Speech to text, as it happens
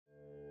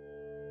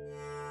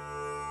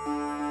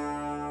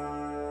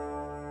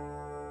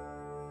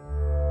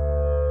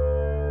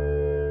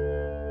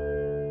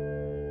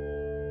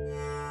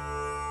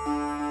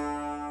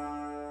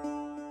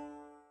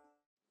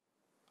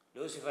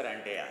Lucifer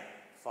అంటే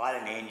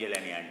fallen Angel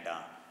అని అంటాం.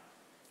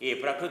 ఈ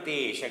ప్రకృతి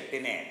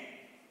శక్తినే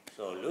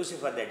సో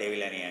లూసిఫర్ ద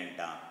డెవిల్ అని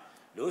అంటాం.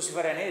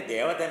 లూసిఫర్ అనేది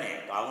దేవతనే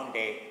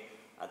కాకుంటే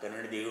అతని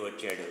నుండి దిగి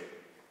వచ్చాడు.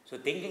 సో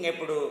థింకింగ్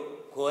ఎప్పుడు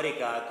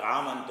కోరిక,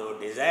 కామంతో,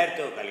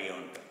 డిజైర్తో కలిగి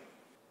ఉంటుంది.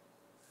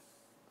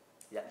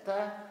 ఇదంతా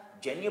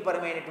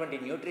జన్యుపరమైనటువంటి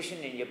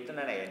న్యూట్రిషన్ నేను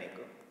చెప్తున్నానయ్యా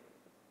నీకు.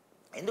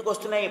 ఎందుకు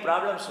వస్తున్నాయి ఈ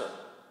ప్రాబ్లమ్స్?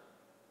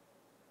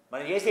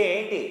 మనం చేసే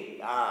ఏంటి?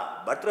 ఆ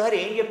భర్తృహరి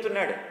ఏం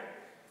చెప్తున్నాడు?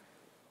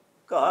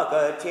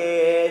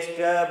 కాకచేష్ట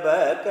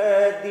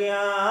బకద్యాన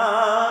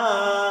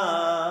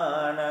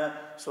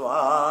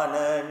స్వాన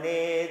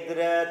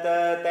నిద్రతైవచ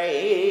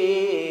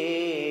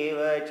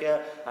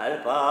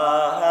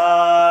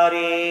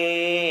అల్పాహారే.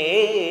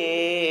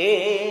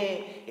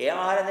 ఏం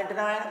ఆహారం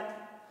తింటున్నావు ఆయన?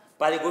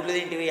 10 గుడ్లు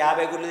తింటివి,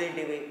 50 గుడ్లు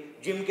తింటివి,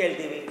 జిమ్కి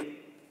వెళ్తీవి.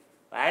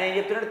 ఆయన ఏం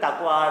చెప్తున్నాడు?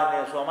 తక్కువ ఆహారం,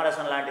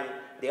 సోమరసం లాంటిది.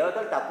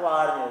 దేవతలు తక్కువ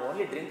ఆహారం,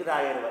 ఓన్లీ డ్రింక్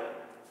తాగారు వాళ్ళు.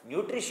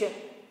 న్యూట్రిషన్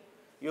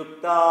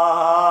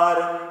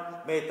యుక్తాహారం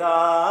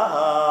మితాహారం.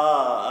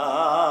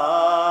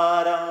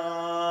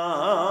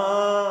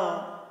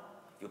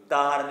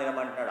 యుక్తాహారం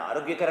తినమంటున్నాడు.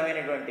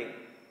 ఆరోగ్యకరమైనటువంటి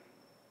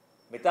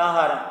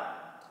మితాహారం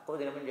తక్కువ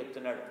తినమని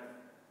చెప్తున్నాడు.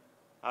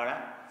 అవునా?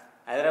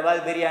 హైదరాబాద్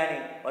బిర్యానీ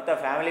మొత్తం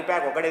ఫ్యామిలీ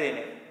ప్యాక్ ఒకటే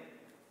తినే.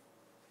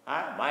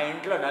 మా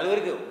ఇంట్లో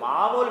నలుగురికి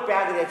మామూలు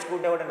ప్యాక్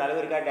తెచ్చుకుంటే కూడా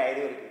నలుగురికి అంటే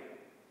 5గురికి,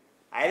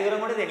 5గురం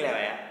కూడా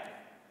తినలేవయ్యా.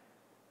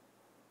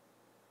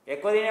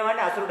 ఎక్కువ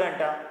తినేవాడిని అసురుడు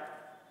అంటాం.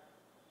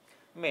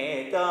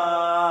 మేతా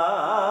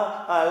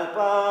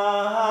అల్పాహారే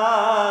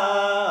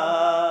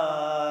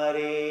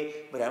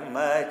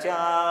బ్రహ్మచారే.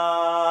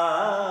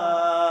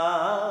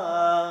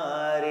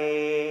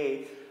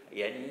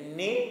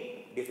 ఇవన్నీ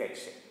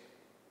డిఫెక్ట్స్.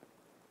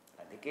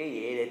 అందుకే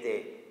ఏదైతే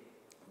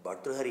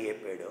భర్తృహరి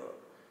చెప్పాడో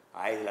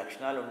 5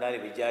 లక్షణాలు ఉండాలి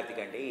విద్యార్థి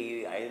కంటే, ఈ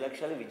 5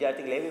 లక్షణాలు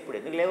విద్యార్థికి లేవు. ఇప్పుడు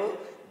ఎందుకు లేవు?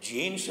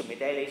 జీన్స్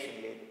మిథైలేషన్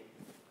లేదు.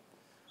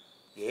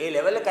 ఏ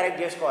లెవెల్లో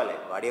కరెక్ట్ చేసుకోవాలి?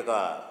 వాడి యొక్క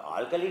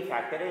ఆల్కలీ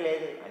ఫ్యాక్టరీ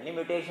లేదు, అన్ని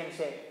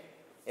మ్యూటేషన్సే.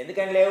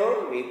 ఎందుకని లేవు?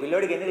 ఈ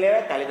పిల్లోడికి ఎందుకు లేవా?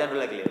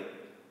 తల్లిదండ్రులకు లేవు.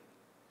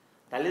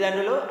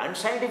 తల్లిదండ్రులు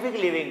అన్సైంటిఫిక్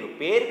లివింగ్,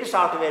 పేరుకి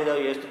సాఫ్ట్వేర్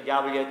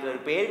జాబులు చేస్తున్నారు,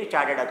 పేరుకి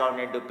చార్టెడ్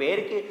అకౌంటెంట్,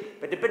 పేరుకి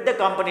పెద్ద పెద్ద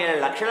కంపెనీల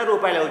లక్షల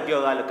రూపాయల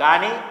ఉద్యోగాలు,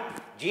 కానీ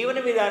జీవన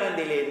విధానం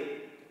తెలియదు.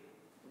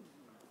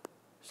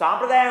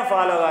 సాంప్రదాయం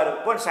ఫాలో గారు,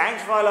 కొన్ని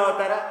సైన్స్ ఫాలో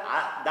అవుతారా?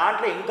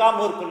 దాంట్లో ఇంకా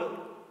మూర్ఖులు.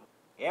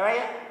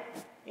 ఏమయ్యా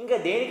ఇంకా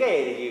దేనికా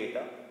ఏది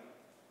జీవితం?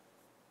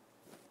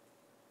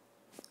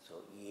 సో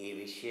ఈ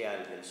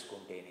విషయాలు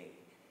తెలుసుకుంటేనే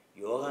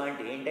యోగా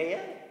అంటే ఏంటయ్యా?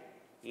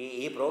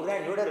 ఈ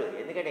ప్రోగ్రాం చూడరు.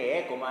 ఎందుకంటే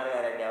కుమార్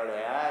గారు అంటే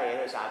ఎవడయా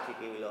ఏదో సాక్షి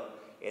టీవీలో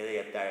ఏదో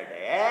చెప్తాడంటే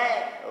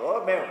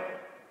మేము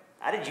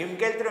అరే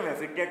జిమ్కి వెళ్తున్నాం, మేము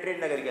ఫిట్నెస్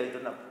ట్రైన్ దగ్గరికి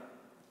వెళ్తున్నాం.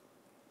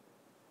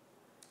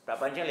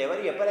 ప్రపంచంలో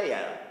ఎవరు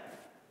చెప్పరయ్యా.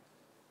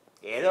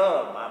 ఏదో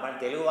మన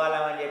తెలుగు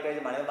వాళ్ళం అని చెప్పేసి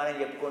మనం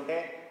చెప్పుకుంటే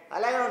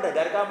అలాగే ఉంటుంది.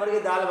 దర్గా మురిగి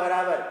దాల్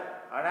బరాబర్.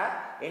 అవునా?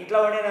 ఇంట్లో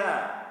వండిన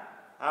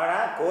అవునా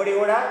కోడి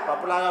కూడా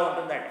పప్పులాగా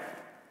ఉంటుందంట.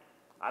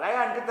 అలాగే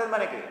అనిపిస్తుంది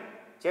మనకి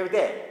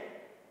చెబితే.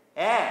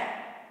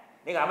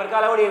 నీకు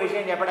అమెరికాలో కూడా ఈ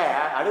విషయం చెప్పడా?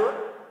 అడుగు.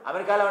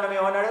 అమెరికాలో ఉన్న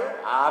ఏమన్నాడు?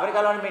 ఆ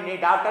అమెరికాలో ఉన్న నీ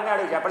డాక్టర్ని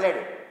అడుగు,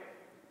 చెప్పలేడు.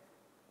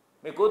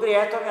 మీ కూతురు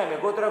చేస్తుంది కదా, మీ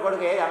కూతురు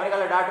కొడుకు ఏది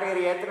అమెరికాలో డాక్టర్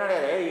గారు చేస్తున్నాడు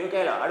కదా, ఏది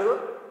యూకేలో అడుగు.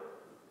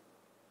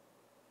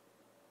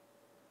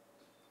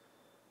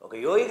 ఒక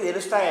యోగికి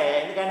తెలుస్తాయా?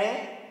 ఎందుకని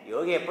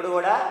యోగి ఎప్పుడు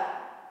కూడా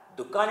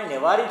దుఃఖాన్ని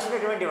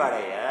నివారించినటువంటి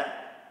వాడయ్యా.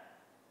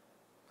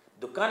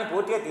 దుఃఖాన్ని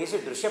పూర్తిగా తీసి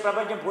దృశ్య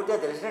ప్రపంచం పూర్తిగా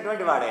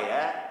తెలిసినటువంటి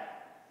వాడయ్యా.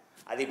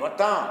 అది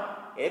మొత్తం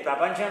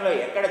ప్రపంచంలో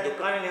ఎక్కడ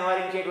దుఃఖాన్ని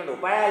నివారించేటువంటి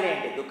ఉపాయాలు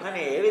ఏంటి,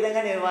 దుఃఖాన్ని ఏ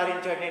విధంగా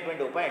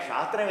నివారించేటువంటి ఉపాయం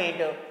శాస్త్రం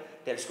ఏంటో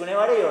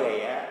తెలుసుకునేవాడే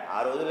యోగయ్యా. ఆ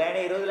రోజులైనా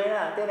ఈ రోజులైనా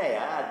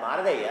అంతేనయ్యా, అది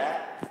మారదయ్యా.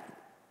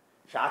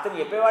 శాస్త్రం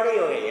చెప్పేవాడే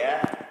యోగయ్యా.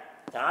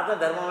 సనాతన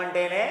ధర్మం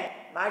అంటేనే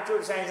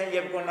మ్యాథ్యూడ్ సైన్స్ అని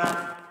చెప్పుకున్నా.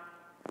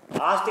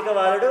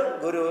 ఆస్తికవాదుడు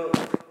గురువు.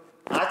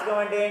 ఆస్తికం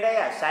అంటే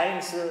ఏంటయ్యా?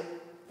 సైన్స్.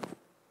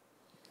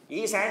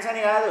 ఈ సైన్స్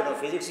అని కాదు, నువ్వు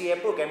ఫిజిక్స్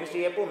చెప్పు, కెమిస్ట్రీ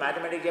చెప్పు,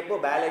 మ్యాథమెటిక్స్ చెప్పు,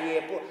 బయాలజీ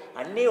చెప్పు,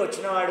 అన్నీ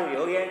వచ్చినవాడు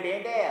యోగి అంటే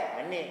ఏంటయ్యా?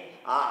 అన్నీ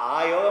ఆ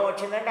యోగం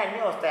వచ్చిందంటే అన్నీ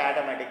వస్తాయి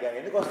ఆటోమేటిక్గా.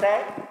 ఎందుకు వస్తాయి?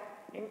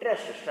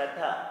 ఇంట్రెస్ట్,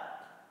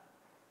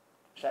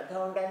 శ్రద్ధ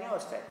ఉంటే అన్నీ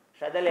వస్తాయి.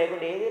 శ్రద్ధ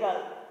లేకుండా ఏది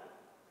రాదు.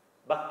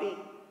 భక్తి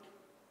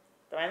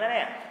అర్థమైందనే.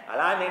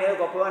 అలా నేనేదో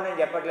గొప్పవాడిని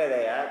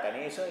చెప్పట్లేదయ్యా.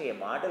 కనీసం ఈ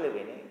మాటలు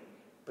విని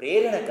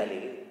ప్రేరణ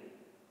కలిగి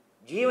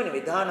జీవన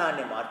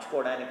విధానాన్ని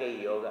మార్చుకోవడానికే ఈ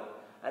యోగా.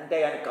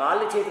 అంతేగాని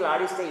కాళ్ళు చేతులు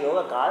ఆడిస్తే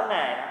యోగా కాదు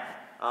నాయన.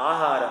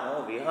 ఆహారము,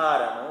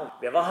 విహారము,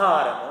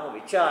 వ్యవహారము,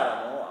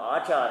 విచారము,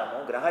 ఆచారము,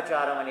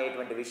 గ్రహచారం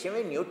అనేటువంటి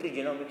విషయమే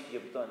న్యూట్రిజినోమిక్స్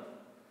చెబుతోంది.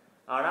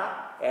 అవునా?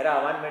 ఎరా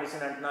 1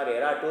 మెడిసిన్ అంటున్నారు,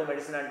 ఎరా 2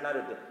 మెడిసిన్ అంటున్నారు.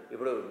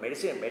 ఇప్పుడు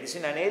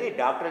మెడిసిన్ అనేది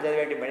డాక్టర్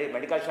చదివే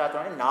మెడికల్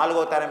శాస్త్రం అని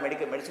 4వ తరం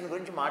మెడిసిన్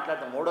గురించి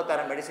మాట్లాడతాం. 3వ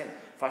తరం మెడిసిన్.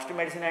 ఫస్ట్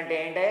మెడిసిన్ అంటే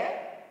ఏంటంటే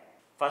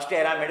ఫస్ట్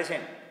ఎరా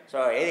మెడిసిన్. సో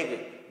ఏది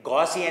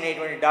గాసీ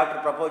అనేటువంటి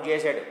డాక్టర్ ప్రపోజ్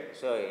చేశాడు.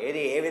 సో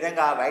ఏది ఏ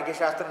విధంగా వైద్య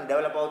శాస్త్రం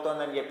డెవలప్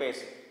అవుతోందని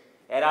చెప్పేసి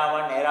ఎరా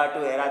 1, ఎరా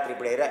 2, ఎరా 3.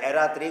 ఇప్పుడు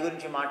ఎరా 3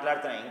 గురించి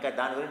మాట్లాడుతున్నాను. ఇంకా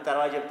దాని గురించి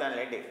తర్వాత చెప్తాను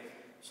లేండి.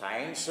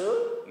 సైన్స్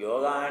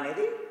యోగా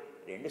అనేది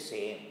 2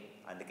 సేమ్.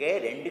 అందుకే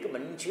 2కి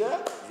మంచిగా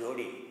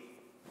జోడి.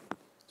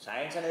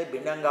 సైన్స్ అనేది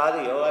భిన్నం కాదు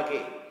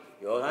యోగాకి.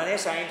 యోగానే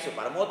సైన్స్,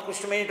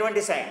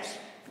 పరమోత్కృష్టమైనటువంటి సైన్స్.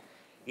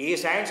 ఈ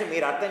సైన్స్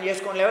మీరు అర్థం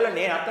చేసుకునే లెవెల్లో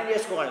నేను అర్థం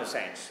చేసుకోగలను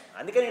సైన్స్.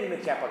 అందుకే నేను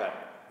మీకు చెప్పగలను.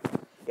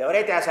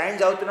 ఎవరైతే ఆ సైన్స్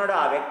చదువుతున్నాడో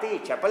ఆ వ్యక్తి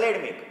చెప్పలేడు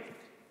మీకు.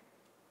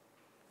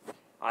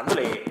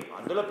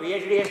 అందులో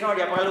పిహెచ్డీ చేసిన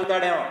వాడు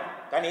చెప్పగలుగుతాడేమో,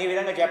 కానీ ఈ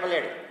విధంగా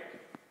చెప్పలేడు.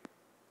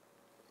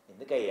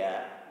 ఎందుకయ్యా?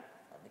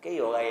 అందుకే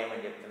యోగా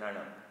ఏమని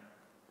చెప్తున్నాను.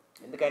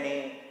 ఎందుకని?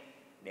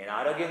 నేను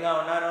ఆరోగ్యంగా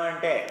ఉన్నాను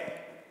అంటే,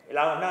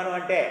 ఇలా ఉన్నాను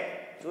అంటే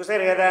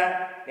చూశారు కదా,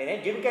 నేనేం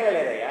జిమ్కి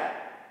వెళ్ళలేదయ్యా.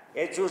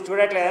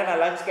 చూడట్లేదా నా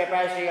లంగ్స్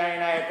కెపాసిటీ కానీ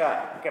నా యొక్క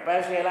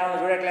కెపాసిటీ ఎలా ఉందో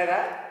చూడట్లేదా?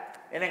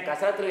 నేనేం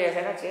కసరత్తులు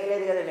చేశానా?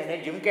 చేయలేదు కదా. నేనేం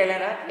జిమ్కి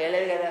వెళ్ళానా?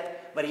 చేయలేదు కదా.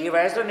 మరి ఈ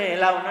వయసులో నేను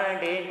ఇలా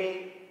ఉన్నానంటే ఏంటి?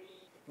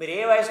 మీరు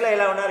ఏ వయసులో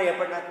ఇలా ఉన్నారు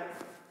చెప్పండి నాకు.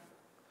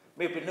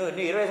 నువ్వు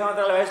 20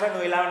 సంవత్సరాల వయసులో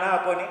నువ్వు ఇలా ఉన్నావా?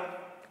 పోనీ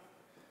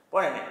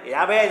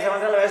 55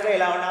 సంవత్సరాల వయసులో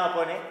ఇలా ఉన్నావా?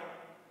 పోనీ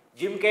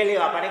జిమ్కి వెళ్ళి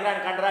ఆ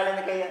పనికిరాని కండరాలు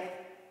ఎందుకయ్యా?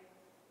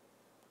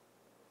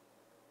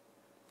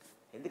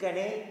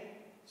 ఎందుకని?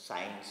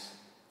 సైన్స్,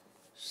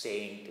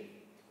 సెయింట్,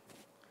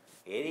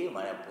 ఏది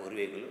మన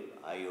పూర్వీకులు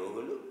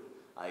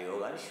ఆ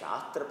యోగాన్ని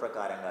శాస్త్ర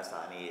ప్రకారంగా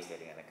సాధన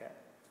చేశారు కనుక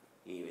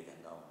ఈ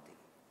విధంగా ఉంది.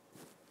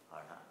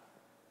 అవునా?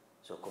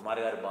 సో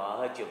కుమార్ గారు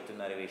బాగా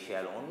చెప్తున్నారు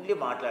విషయాలు, ఓన్లీ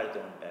మాట్లాడుతూ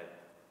ఉంటారు.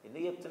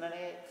 ఎందుకు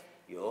చెప్తున్నానే?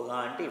 యోగా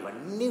అంటే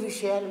ఇవన్నీ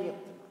విషయాలు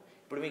చెప్తున్నా.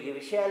 ఇప్పుడు మీకు ఈ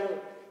విషయాలు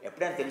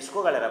ఎప్పుడైనా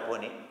తెలుసుకోగలరా?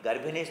 పోనీ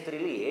గర్భిణీ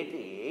స్త్రీలు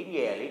ఏం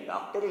చేయాలి,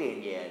 డాక్టర్లు ఏం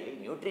చేయాలి,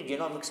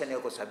 న్యూట్రిజినోమిక్స్ అనే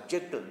ఒక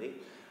సబ్జెక్ట్ ఉంది.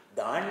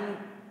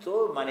 దాంతో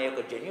మన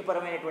యొక్క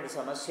జన్యుపరమైనటువంటి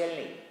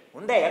సమస్యల్ని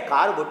ఉందయ్యా.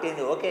 కారు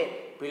పుట్టింది, ఓకే,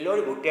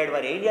 పిల్లోడు పుట్టాడు,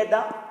 మరి ఏం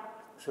చేద్దాం?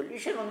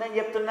 సొల్యూషన్ ఉందని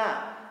చెప్తున్నా.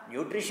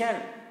 న్యూట్రిషన్,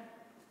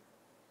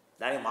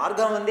 దానికి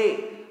మార్గం ఉంది.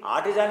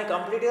 ఆటిజాన్ని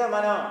కంప్లీట్గా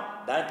మనం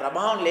దాని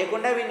ప్రభావం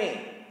లేకుండా విని,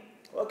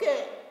 ఓకే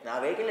నా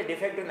వెహికల్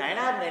డిఫెక్ట్ ఉంది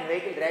అయినా నేను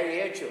వెహికల్ డ్రైవ్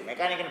చేయొచ్చు,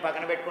 మెకానిక్ని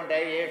పక్కన పెట్టుకొని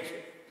డ్రైవ్ చేయొచ్చు.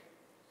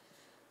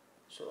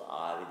 సో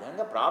ఆ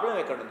విధంగా ప్రాబ్లం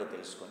ఎక్కడుందో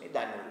తెలుసుకొని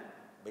దాన్ని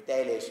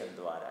మిథైలేషన్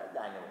ద్వారా,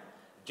 దాన్ని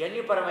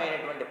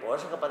జన్యుపరమైనటువంటి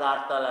పోషక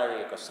పదార్థాల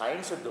యొక్క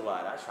సైన్స్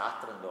ద్వారా,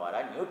 శాస్త్రం ద్వారా,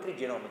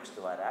 న్యూట్రిజినోమిక్స్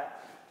ద్వారా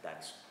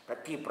దాని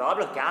ప్రతి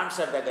ప్రాబ్లం,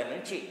 క్యాన్సర్ దగ్గర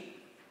నుంచి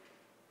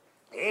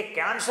ఏ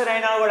క్యాన్సర్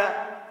అయినా కూడా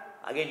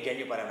అగైన్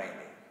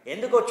జన్యుపరమైంది.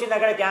 ఎందుకు వచ్చింది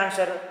అక్కడ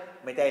క్యాన్సర్?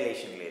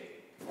 మిథైలేషన్ లేదు.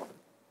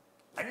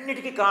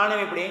 అన్నిటికీ కారణం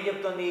ఇప్పుడు ఏం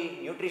చెప్తుంది?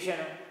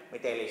 న్యూట్రిషన్,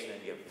 మిథైలేషన్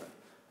అని చెప్తుంది.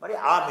 మరి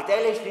ఆ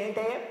మిథైలేషన్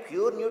ఏంటంటే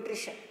ప్యూర్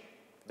న్యూట్రిషన్.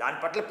 దాని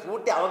పట్ల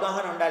పూర్తి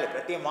అవగాహన ఉండాలి.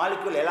 ప్రతి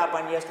మాలిక్యూల్ ఎలా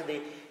పనిచేస్తుంది,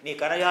 నీ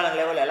కణజాలం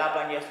లెవెల్ ఎలా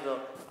పనిచేస్తుందో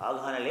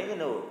అవగాహన లేదు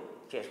నువ్వు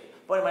చేసుకో.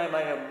 పోనీ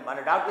మన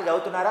డాక్టర్లు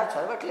చదువుతున్నారా?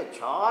 చదవట్లేదు,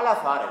 చాలా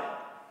ఫార్ అది.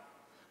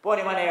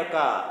 పోనీ మన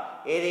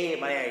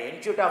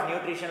ఇన్స్టిట్యూట్ ఆఫ్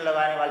న్యూట్రిషన్లో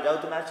కానీ వాళ్ళు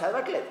చదువుతున్నారు,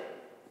 చదవట్లేదు.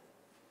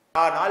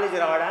 ఆ నాలెడ్జ్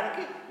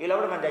రావడానికి వీళ్ళు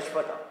కూడా మనం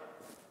చచ్చిపోతాం.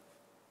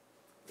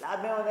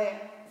 లాభమే ఉంది.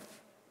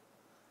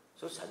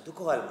 సో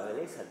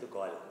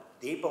సర్దుకోవాలి.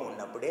 దీపం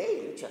ఉన్నప్పుడే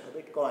ఇల్లు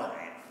చక్కబెట్టుకోవాలి.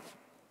 ఆయన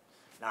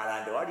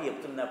నాలాంటి వాడు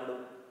చెప్తున్నప్పుడు,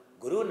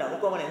 గురువు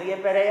నమ్ముకోమని ఎందుకు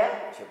చెప్పారయ్యా?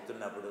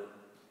 చెప్తున్నప్పుడు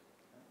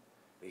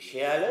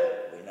విషయాలు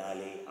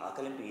వినాలి,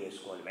 ఆకలింపు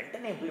చేసుకోవాలి,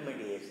 వెంటనే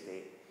ఇంప్లిమెంట్ చేస్తే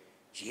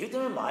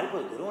జీవితమే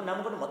మారిపోతుంది. గురువుని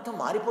నమ్ముకుని మొత్తం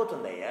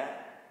మారిపోతుందయ్యా.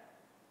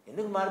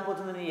 ఎందుకు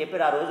మారిపోతుంది నేను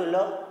చెప్పారు ఆ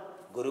రోజుల్లో?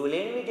 గురువు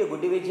లేని విద్య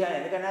గుడ్డి విద్య అని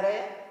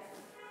ఎందుకన్నారయ్యా?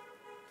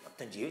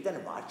 మొత్తం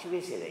జీవితాన్ని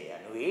మార్చివేసేదయ్యా.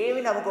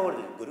 నువ్వేమి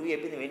నమ్ముకోకూడదు. గురువు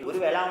చెప్పింది.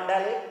 గురువు ఎలా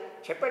ఉండాలి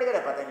చెప్పాడు కదా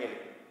పతంజలి.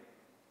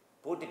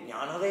 పూర్తి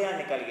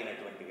జ్ఞానోదయాన్ని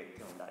కలిగినటువంటి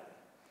వ్యక్తి ఉండాలి.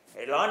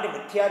 ఎలాంటి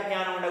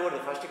మిథ్యాజ్ఞానం ఉండకూడదు.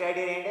 ఫస్ట్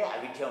క్రైటీరియా ఏంటి?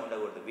 అవిద్య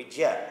ఉండకూడదు.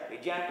 విద్య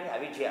అంటే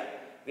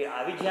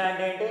అవిద్య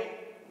అంటే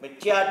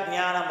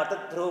మిథ్యాజ్ఞాన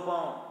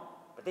మతద్రూపం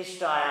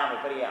ప్రతిష్టాయాం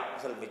విపర్య.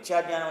 అసలు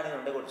మిథ్యాజ్ఞానం అనేది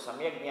ఉండకూడదు.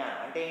 సమ్యజ్ఞానం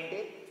అంటే ఏంటి?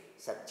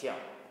 సత్యం.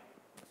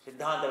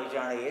 సిద్ధాంత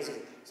విచారణ చేసి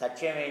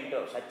సత్యం ఏంటో,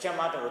 సత్యం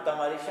మాత్రం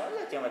వృత్తమదిశ్యం,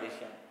 సత్యం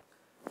అదిశ్యం.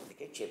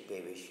 అందుకే చెప్పే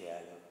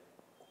విషయాలు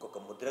ఒక్కొక్క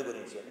ముద్ర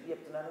గురించి ఎందుకు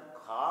చెప్తున్నాను?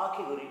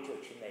 కాకి గురించి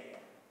వచ్చిందయ్యా.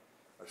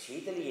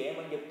 శీతలి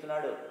ఏమని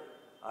చెప్తున్నాడు?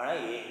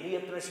 ఎందుకు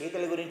చెప్తున్నాడు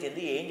శీతలి గురించి?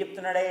 ఏం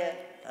చెప్తున్నాడయ్యా?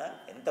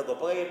 ఎంత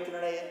గొప్పగా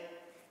చెప్తున్నాడయ్యా.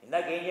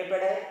 ఇందాక ఏం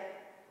చెప్పాడా?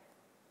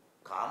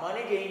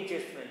 కామానే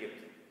జయించేస్తుందని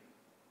చెప్తుంది.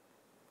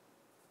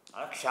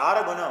 క్షార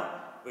గుణం.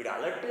 వీడు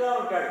అలర్ట్గా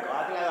ఉంటాడు,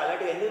 కాకిలాగా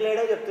అలర్ట్గా ఎందుకు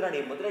లేడో చెప్తున్నాడు.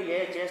 ఈ ముద్ర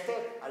చేస్తే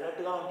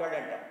అలర్ట్గా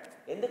ఉంటాడంట.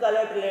 ఎందుకు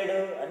అలర్ట్ లేడు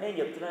అని నేను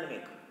చెప్తున్నాను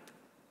మీకు.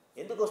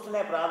 ఎందుకు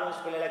వస్తున్నాయి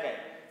ప్రాబ్లమ్స్ పిల్లలకి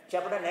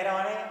చెప్పడం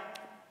నేరమని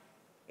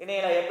నేను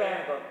ఇలా చెప్పాను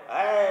అనుకో,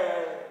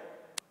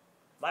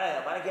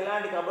 మనకి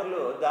ఇలాంటి కబుర్లు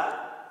వద్దా?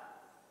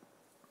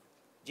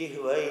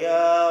 జిహ్వయా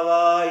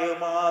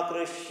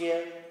వాయుమాకృష్య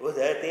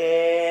ఉదతే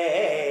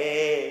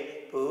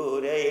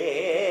పూరయే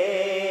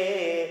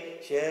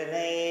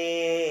శనై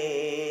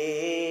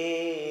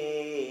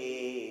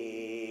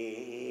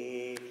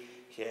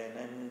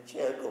శనంచ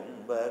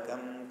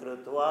కుంభకం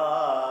కృత్వా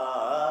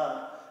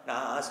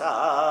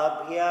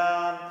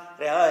నాసాభ్యాం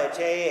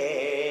రచయే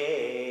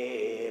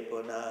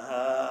పునః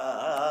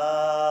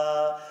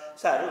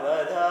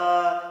సర్వదా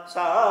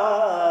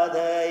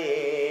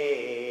సాధయే.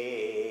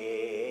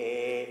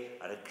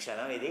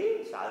 అనుక్షణం ఇది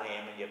సాధన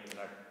ఏమని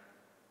చెప్తున్నాడు.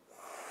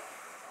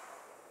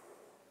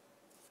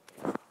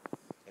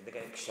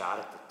 ఎందుకని?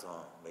 క్షారతత్వం,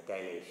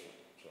 మిథైలేషన్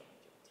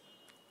చేయమని చెప్తున్నాడు.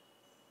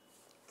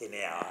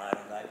 తినే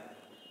ఆహారం కానీ,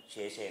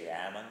 చేసే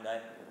వ్యాయామం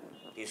కానీ,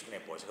 తీసుకునే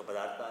పోషక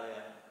పదార్థాలు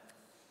కానీ.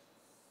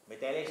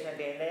 మిథైలేషన్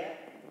అంటే ఏంటయ్యా?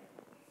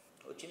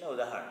 ఒక చిన్న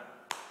ఉదాహరణ.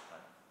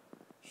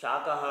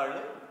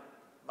 శాకాహారులు,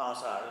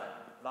 మాంసాహారులు.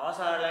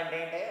 మాంసాహారులు అంటే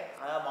ఏంటంటే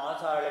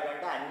మాంసాహారుల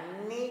కంటే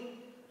అన్ని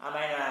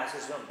అమైనో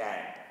యాసిడ్స్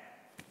ఉంటాయంట.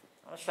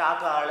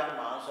 శాకాహారులకు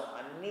మాంసం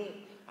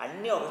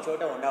అన్నీ ఒక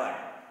చోట ఉండవండి.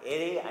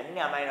 ఏది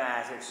అన్ని అమైనో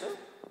యాసిడ్స్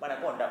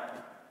మనకు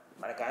ఉండవు.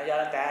 మన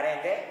కణజాలం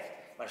తయారైందే,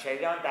 మన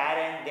శరీరం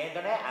తయారైంది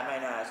దేంతోనే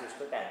అమైనో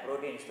యాసిడ్స్తో తయారు,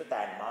 ప్రోటీన్స్తో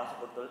తయారు,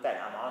 మాంసకృతులు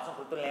తయారు. ఆ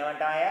మాంసకృతులు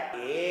ఏమంటాయా?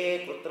 ఏ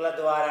కృతుల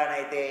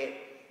ద్వారానైతే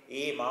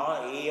ఈ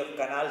యొక్క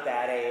కణాలు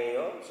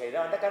తయారయ్యాయో,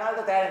 శరీరం అంతా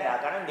కణాలతో తయారైంది. ఆ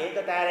కణం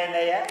దేంతో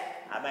తయారైందయ్యా?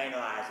 అమైనో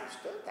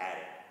యాసిడ్స్తో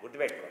తయారైంది.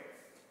 గుర్తుపెట్టుకోండి.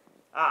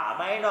 ఆ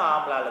అమైనో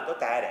ఆమ్లాలతో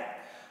తయారైంది.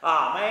 ఆ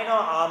అమైనో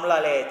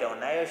ఆమ్లాలు ఏవైతే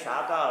ఉన్నాయో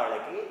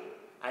శాకాహారులకి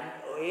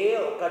ఏ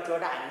ఒక్క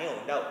చోట అన్నీ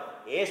ఉండవు.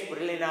 ఏ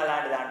స్పిరులినా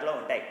లాంటి దాంట్లో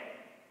ఉంటాయి.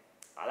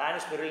 అలానే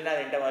స్పిరులినా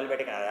తింటే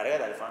మొదలుపెట్టి అది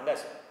అరగదు, అది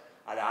ఫంగస్,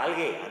 అది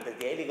ఆల్గే, అంత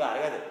తేలిగా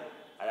అరగదు.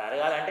 అది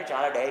అరగాలంటే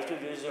చాలా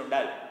డైజెస్టివ్ జ్యూసెస్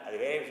ఉండాలి. అది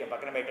వేరే విషయం,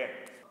 పక్కన పెట్టండి.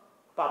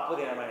 పప్పు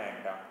తినమని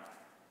అంటాం.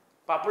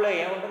 పప్పులో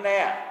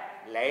ఏముంటుందయ్యా?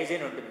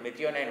 లైజిన్ ఉంటుంది,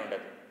 మెథియోనైన్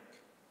ఉండదు.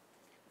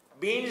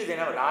 బీన్స్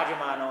తినం,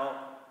 రాజ్మా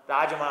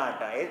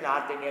అంటాం. ఏది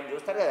నార్త్ ఇండియన్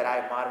చూస్తారు కదా,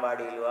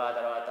 మార్వాడీలు, ఆ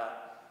తర్వాత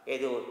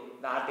ఏదో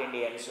నార్త్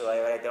ఇండియన్స్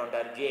ఎవరైతే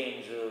ఉంటారు,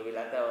 జైన్స్,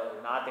 వీళ్ళంతా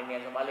నార్త్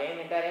ఇండియన్స్. వాళ్ళు ఏం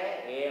తింటారే?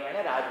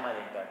 ఏమైనా రాజ్మా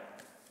తింటారు.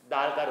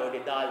 దాల్కా రోటీ,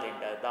 దాల్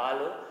తింటారు.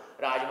 దాల్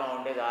రాజ్మా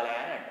ఉంటే దాలే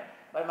అని అంటారు.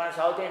 మరి మన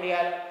సౌత్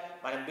ఇండియాలో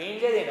మనం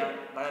బీన్సే తినాం,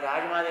 మనం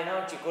రాజ్మా తినాం,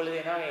 చిక్కుళ్ళు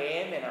తినాం,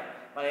 ఏం తినాం.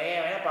 మనం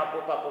ఏమైనా పప్పు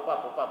పప్పు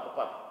పప్పు పప్పు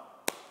పప్పు.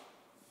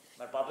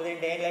 మరి పప్పు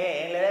తింటే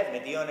ఏం లేదా?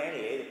 మెథియోనైన్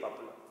లేదు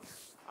పప్పులో,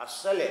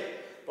 అస్సలు లేదు.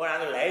 పోనీ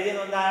అందులో లైజిన్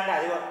ఉందా అంటే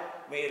అదిగో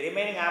మీ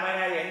రిమైనింగ్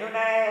అమైనో ఎన్ని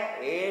ఉన్నాయి?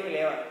 ఏమి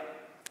లేవని.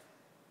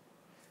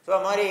 సో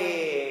మరి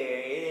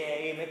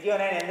ఈ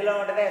మెథియోనైన్ ఎందులో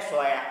ఉంటుంది?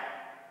 సోయా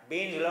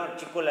బీన్స్లో,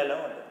 చిక్కుళ్ళలో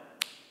ఉంటుంది.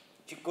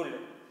 చిక్కుళ్ళు,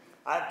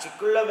 ఆ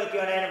చిక్కుల్లో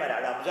మెథియోనైన్ మరి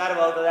అది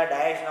అబ్జర్వ్ అవుతుందా?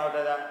 డైజెషన్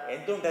అవుతుందా?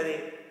 ఎంత ఉంటుంది?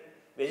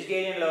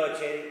 వెజిటేరియన్లో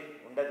వచ్చేది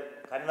ఉండదు.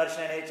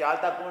 కన్వర్షన్ అనేది చాలా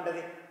తక్కువ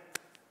ఉంటుంది.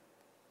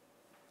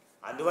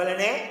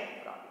 అందువల్లనే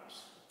ప్రాబ్లమ్స్.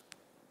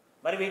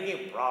 మరి వీటిని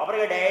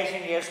ప్రాపర్గా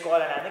డైజెషన్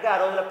చేసుకోవాలని అందుకే ఆ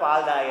రోజుల్లో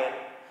పాలు తాగారు.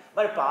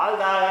 మరి పాలు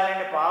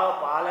తాగాలంటే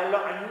పాలల్లో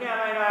అన్ని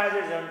అమైనో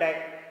యాసిడ్స్ ఉంటాయి.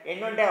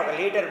 ఎన్ని ఉంటాయి? 1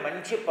 లీటర్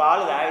మంచి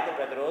పాలు తాగితే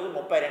ప్రతిరోజు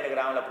 32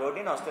 గ్రాముల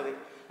ప్రోటీన్ వస్తుంది.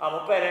 ఆ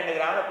 32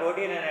 గ్రాముల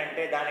ప్రోటీన్ అని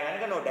అంటే దాన్ని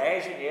కనుక నువ్వు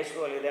డైజెషన్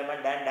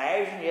చేసుకోలేదేమని, దాన్ని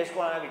డైజెషన్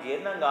చేసుకోవడానికి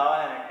జీర్ణం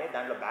కావాలని అంటే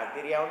దాంట్లో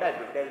బ్యాక్టీరియా ఉండాలి,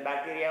 బ్యూటైల్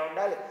బ్యాక్టీరియా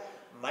ఉండాలి,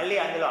 మళ్ళీ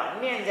అందులో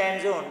అన్ని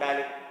ఎంజైమ్స్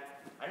ఉండాలి.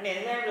 అన్ని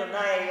ఎంజైమ్స్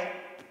ఉన్నాయి,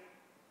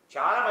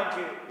 చాలా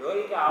మంచివి.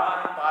 యోగికి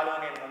ఆహారం పాలు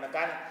నేను ఉన్నా,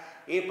 కానీ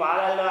ఈ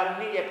పాలల్లో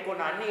అన్నీ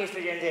చెప్పుకున్న అన్ని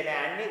ఈస్ట్రోజన్స్ అయినా,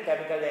 అన్ని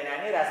కెమికల్స్ అయినా,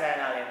 అన్ని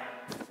రసాయనాలైనా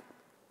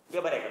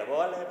ఇక మరి ఎక్కడ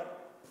పోవాలి?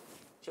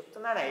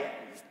 చెప్తున్నానయ్యా,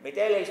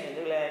 మిథైలేషన్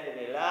ఎందుకు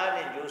లేదంటే ఇలా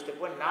నేను చూస్తే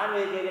పోయి నాన్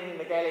వెజిటేరియన్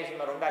మిథైలేషన్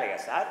మరి ఉండాలి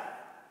కదా సార్.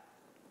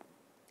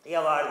 ఇక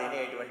వాడు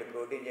తినేటువంటి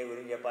ప్రోటీన్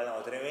గురించి చెప్పాల్సిన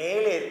అవసరమే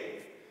లేదు.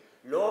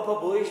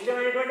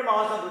 లోపభూయిష్టమైనటువంటి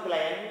మాంసకృతులు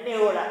అవన్నీ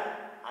కూడా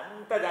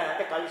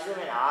అంతే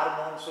కలుషితమైన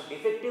హార్మోన్స్,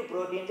 డిఫెక్టివ్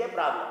ప్రోటీన్సే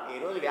ప్రాబ్లం.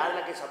 ఈరోజు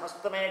వ్యాధులకి,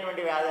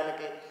 సమస్తమైనటువంటి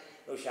వ్యాధులకి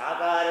నువ్వు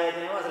శాకాహారం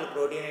అయితేనేమో అసలు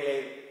ప్రోటీనే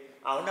లేదు,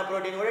 ఆ ఉన్న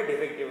ప్రోటీన్ కూడా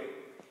డిఫెక్టివ్.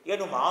 ఇక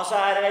నువ్వు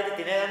మాంసాహారం అయితే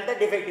తినేదంతా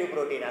డిఫెక్టివ్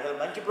ప్రోటీన్, అసలు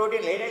మంచి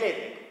ప్రోటీన్ లేనే లేదు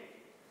నీకు.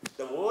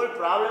 The whole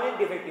problem is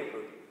defective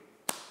protein.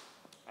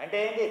 అంటే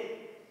ఏంటి?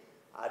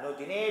 నువ్వు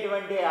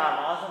తినేటువంటి ఆ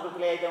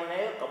మాంసకృతులు అయితే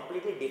ఉన్నాయో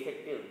కంప్లీట్లీ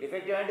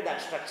డిఫెక్టివ్ అంటే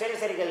దాని స్ట్రక్చరే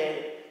సరిగ్గా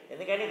లేదు.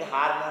 ఎందుకంటే ఇది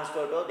హార్మోన్స్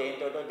తోటో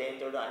దేనితోటో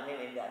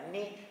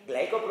అన్ని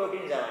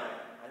గ్లైకోప్రోటీన్స్ అవన్నీ.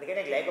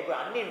 అందుకనే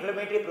అన్ని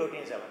ఇన్ఫ్లమేటరీ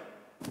ప్రోటీన్స్ అవన్నీ.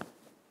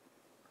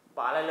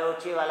 పాలలో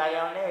వచ్చేవి అలాగే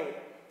ఉన్నాయి,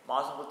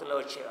 మాంసకృతుల్లో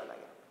వచ్చేవి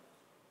అలాగే.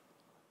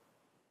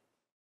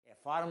 A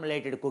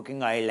formulated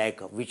cooking oil like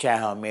which I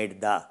have made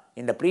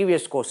in the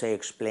previous course I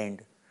explained,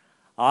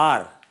 or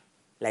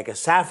like a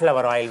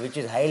safflower oil which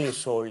is highly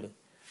sold.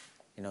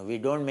 We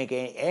don't make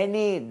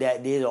any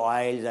these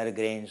oils or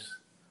grains.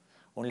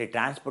 Only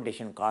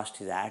transportation cost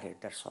is added,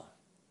 that's all.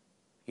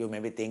 You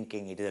may be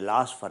thinking it is a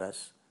loss for us,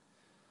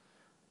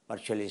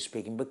 virtually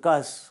speaking,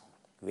 because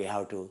we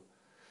have to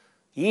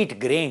eat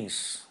grains.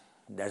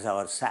 That's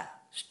our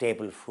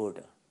staple food.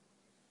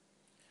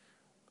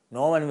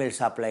 No one will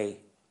supply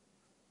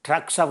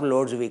trucks of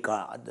loads.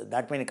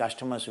 That many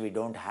customers we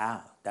don't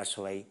have. That's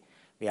why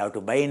we have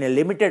to buy in a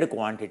limited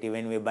quantity.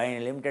 When we buy in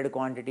a limited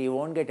quantity, you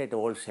won't get at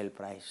wholesale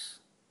price.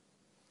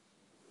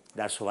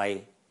 That's why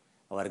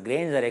our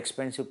grains are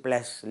expensive,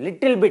 plus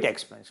little bit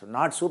expensive,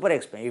 not super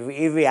expensive.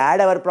 If we add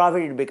our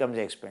profit, it becomes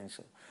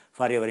expensive,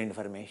 for your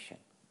information.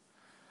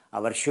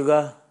 Our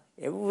sugar,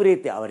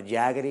 everything, our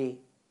jaggery,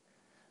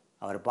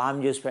 our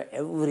palm juice,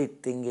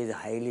 everything is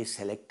highly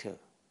selective.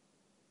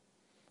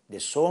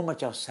 There's so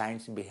much of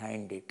science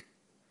behind it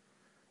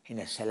in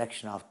a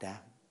selection of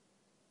them.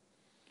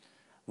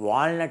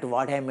 Walnut,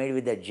 what I made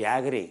with the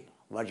jaggery,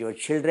 what your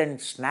children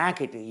snack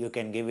it, you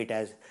can give it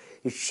as,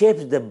 it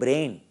shapes the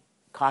brain.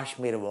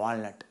 Kashmir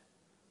walnut.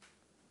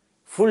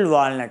 Full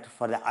walnut,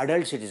 for the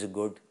adults it is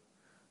good.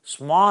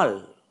 Small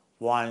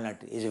walnut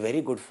is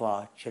very good for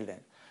children.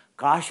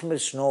 Kashmir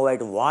snow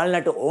white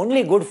walnut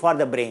only good for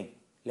the brain,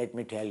 let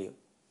me tell you.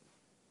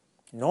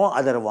 No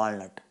other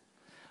walnut.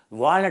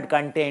 Walnut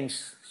contains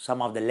some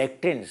of the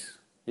lectins,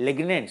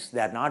 lignins,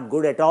 they are not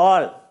good at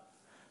all.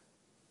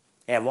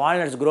 A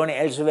walnut is grown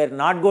elsewhere,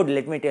 not good,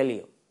 let me tell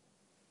you.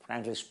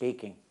 frankly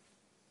speaking.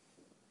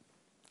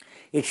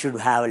 It should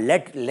have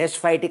less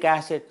phytic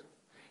acid,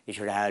 it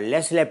should have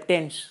less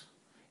leptins,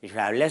 it should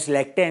have less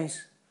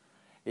lectins,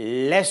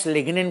 less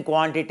lignin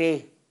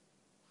quantity.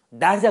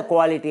 That's the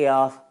quality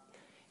of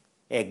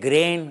a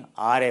grain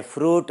or a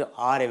fruit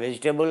or a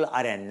vegetable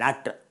or a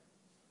nut.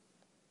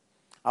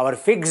 Our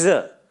figs,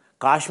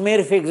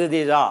 Kashmir figs,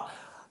 these are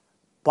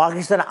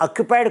Pakistan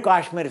occupied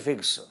Kashmir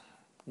figs.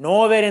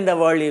 Nowhere in the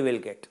world you will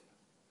get.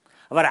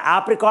 Our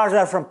apricots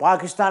are from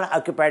Pakistan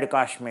occupied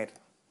Kashmir.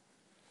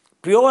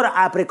 Pure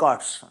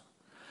apricots.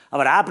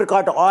 Our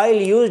apricot oil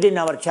used in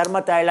our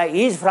charma taila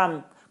is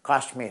from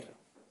Kashmir.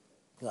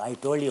 I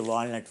told you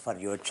walnut for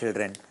your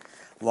children.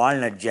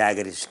 Walnut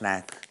jaggery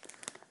snack.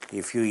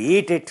 If you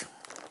eat it,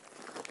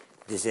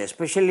 this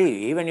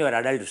especially even your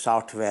adult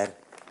software,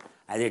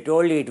 as I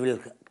told you, it will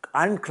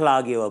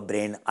unclog your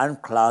brain,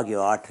 unclog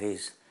your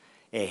arteries.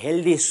 A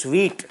healthy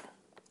sweet,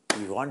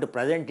 you want to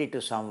present it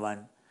to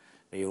someone,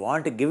 you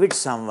want to give it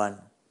someone.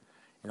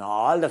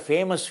 All the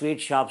famous sweet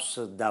shops,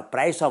 the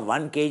price of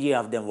 1 kg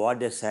of them, what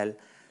they sell,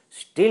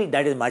 still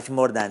that is much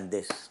more than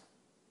this.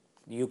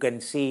 You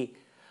can see,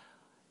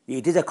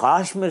 it is a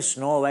Kashmir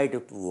snow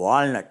white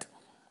walnut.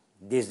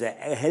 This is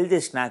a healthy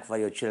snack for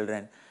your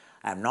children.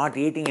 I am not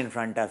eating in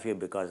front of you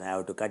because I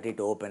have to cut it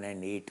open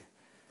and eat.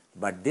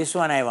 But this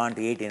one I want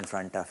to eat in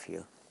front of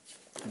you.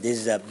 This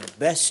is the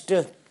best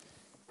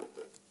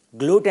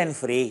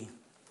gluten-free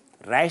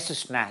rice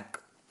snack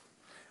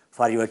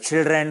for your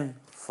children,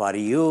 for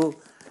you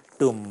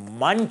to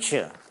munch.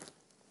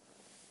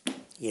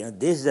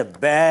 This is the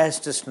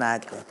best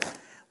snack.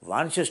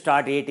 Once you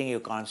start eating, you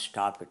can't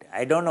stop it.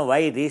 I don't know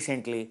why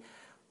recently.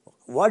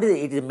 What is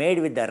it? It is made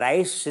with the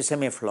rice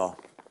sesame flour.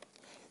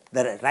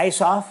 The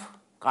rice of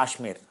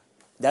Kashmir.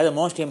 That is the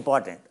most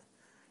important.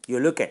 You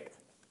look at.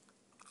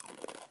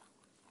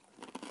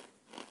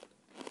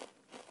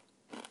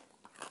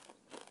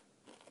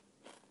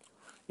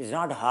 It's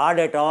not hard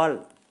at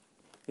all.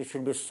 It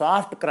should be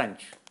soft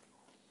crunch.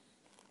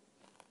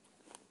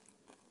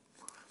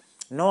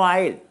 No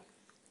oil.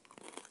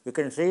 You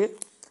can see,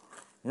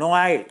 no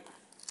oil.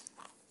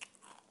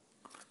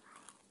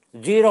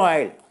 Zero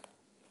oil.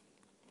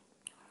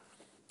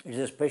 It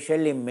is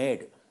specially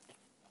made.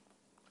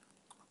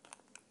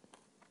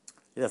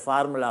 It's a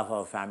formula of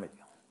our family.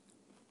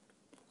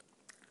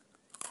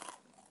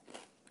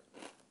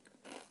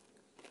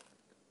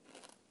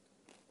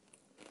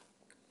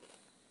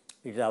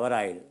 It's our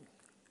oil.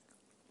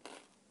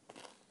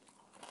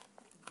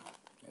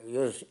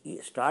 You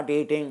start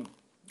eating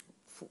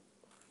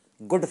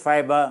good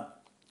fiber.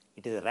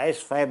 It is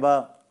rice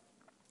fiber.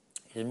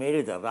 It is made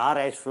with the raw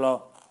rice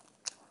flour,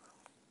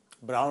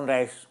 brown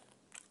rice,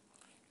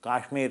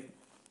 Kashmir,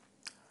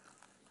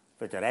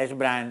 with a rice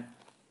bran,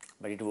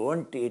 but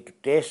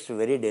it tastes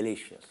very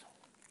delicious.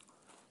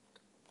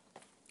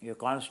 You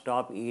can't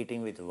stop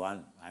eating with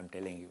one, I'm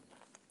telling you.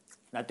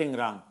 Nothing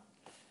wrong.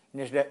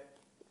 Instead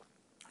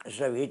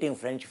of eating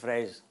French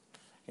fries,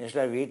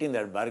 instead of eating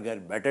that burger,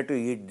 better to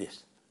eat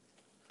this.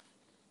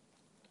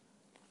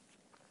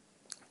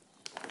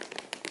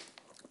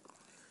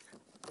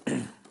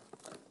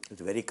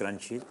 It's very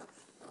crunchy.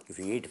 If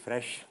you eat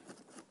fresh,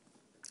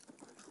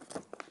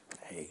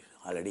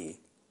 already.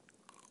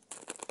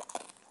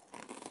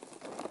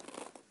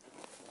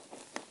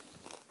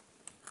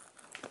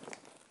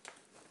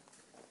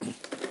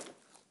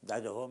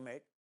 That's a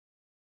homemade.